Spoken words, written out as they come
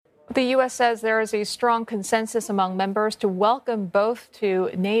The U.S. says there is a strong consensus among members to welcome both to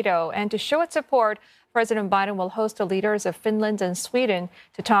NATO. And to show its support, President Biden will host the leaders of Finland and Sweden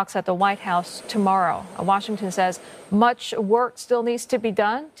to talks at the White House tomorrow. Washington says much work still needs to be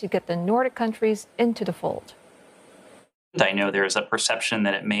done to get the Nordic countries into the fold. I know there's a perception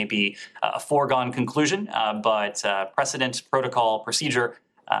that it may be a foregone conclusion, but precedent, protocol, procedure,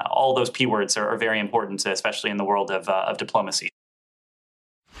 all those P words are very important, especially in the world of diplomacy.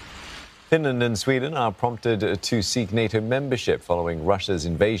 Finland and Sweden are prompted to seek NATO membership following Russia's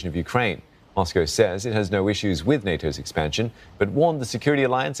invasion of Ukraine. Moscow says it has no issues with NATO's expansion, but warned the security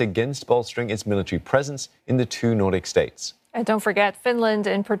alliance against bolstering its military presence in the two Nordic states. And don't forget, Finland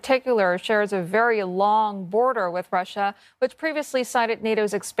in particular shares a very long border with Russia, which previously cited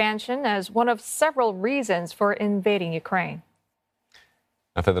NATO's expansion as one of several reasons for invading Ukraine.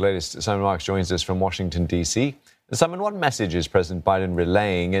 Now for the latest, Simon Marks joins us from Washington, D.C. Simon, what message is President Biden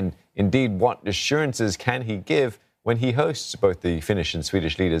relaying, and indeed what assurances can he give when he hosts both the Finnish and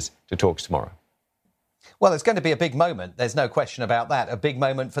Swedish leaders to talks tomorrow? Well, it's going to be a big moment. There's no question about that. A big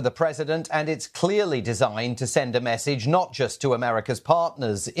moment for the president, and it's clearly designed to send a message not just to America's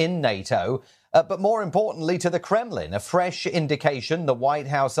partners in NATO, but more importantly to the Kremlin. A fresh indication, the White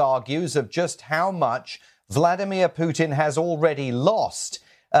House argues, of just how much Vladimir Putin has already lost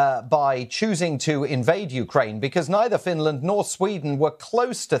by choosing to invade Ukraine, because neither Finland nor Sweden were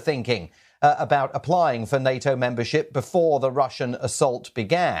close to thinking about applying for NATO membership before the Russian assault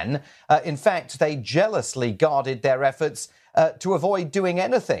began. In fact, they jealously guarded their efforts to avoid doing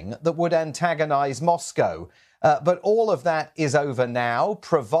anything that would antagonize Moscow. But all of that is over now,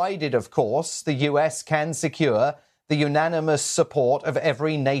 provided, of course, the US can secure the unanimous support of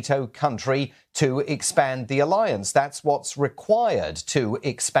every NATO country to expand the alliance. That's what's required to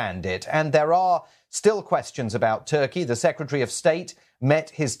expand it. And there are still questions about Turkey. The Secretary of State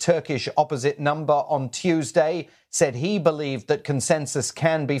met his Turkish opposite number on Tuesday, said he believed that consensus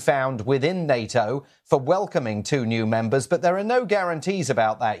can be found within NATO for welcoming two new members, but there are no guarantees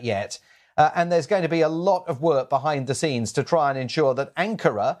about that yet. And there's going to be a lot of work behind the scenes to try and ensure that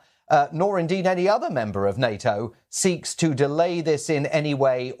Ankara, nor indeed any other member of NATO, seeks to delay this in any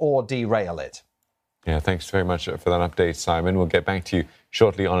way or derail it. Yeah, thanks very much for that update, Simon. We'll get back to you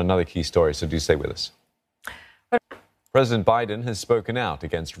shortly on another key story, so do stay with us. President Biden has spoken out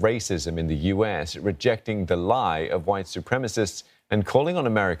against racism in the U.S., rejecting the lie of white supremacists and calling on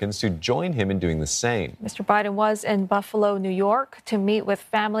Americans to join him in doing the same. Mr. Biden was in Buffalo, New York, to meet with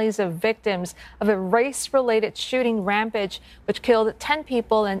families of victims of a race-related shooting rampage, which killed 10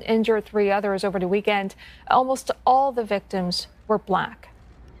 people and injured 3 others over the weekend. Almost all the victims were black.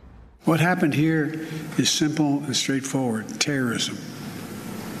 What happened here is simple and straightforward. Terrorism.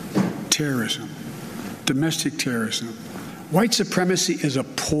 Terrorism. Domestic terrorism. White supremacy is a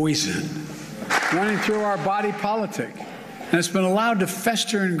poison running through our body politic. And it's been allowed to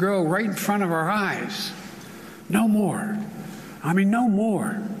fester and grow right in front of our eyes. No more. I mean, no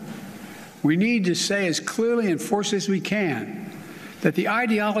more. We need to say as clearly and forcefully as we can that the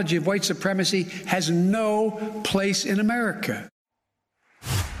ideology of white supremacy has no place in America.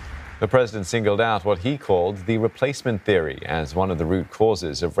 The president singled out what he called the replacement theory as one of the root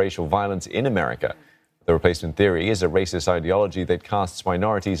causes of racial violence in America. The replacement theory is a racist ideology that casts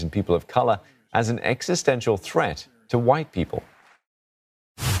minorities and people of color as an existential threat to white people.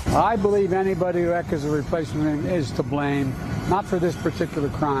 I believe anybody who echoes a replacement is to blame, not for this particular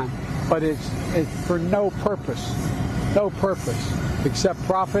crime, but it's for no purpose except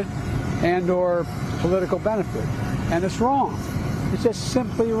profit and or political benefit. And it's wrong. It's just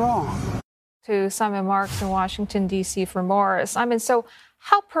simply wrong. To Simon Marks in Washington, D.C. for more. Simon, so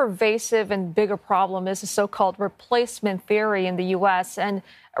how pervasive and big a problem is the so-called replacement theory in the U.S.? And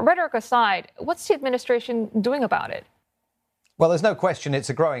rhetoric aside, what's the administration doing about it? Well, there's no question it's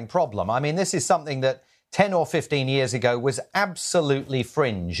a growing problem. I mean, this is something that 10 or 15 years ago was absolutely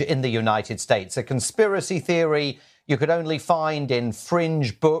fringe in the United States. A conspiracy theory you could only find in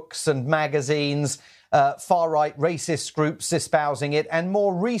fringe books and magazines, far-right racist groups espousing it, and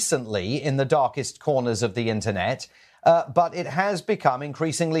more recently in the darkest corners of the internet. But it has become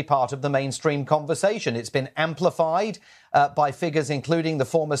increasingly part of the mainstream conversation. It's been amplified by figures including the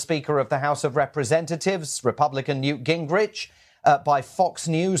former Speaker of the House of Representatives, Republican Newt Gingrich, by Fox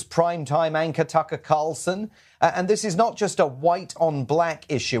News primetime anchor Tucker Carlson. And this is not just a white-on-black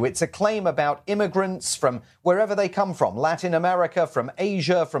issue. It's a claim about immigrants from wherever they come from, Latin America, from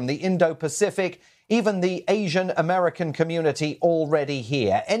Asia, from the Indo-Pacific, even the Asian American community already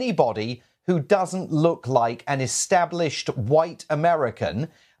here. Anybody who doesn't look like an established white American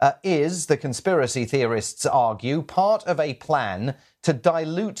is, the conspiracy theorists argue, part of a plan to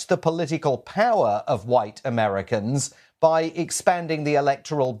dilute the political power of white Americans by expanding the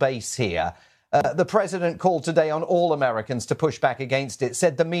electoral base here. The president called today on all Americans to push back against it,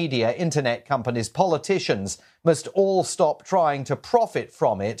 said the media, internet companies, politicians must all stop trying to profit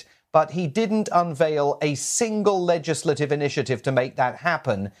from it, but he didn't unveil a single legislative initiative to make that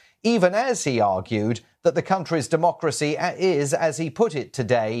happen, even as he argued that the country's democracy is, as he put it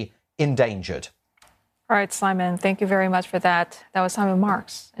today, endangered. All right, Simon, thank you very much for that. That was Simon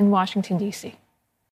Marks in Washington, D.C.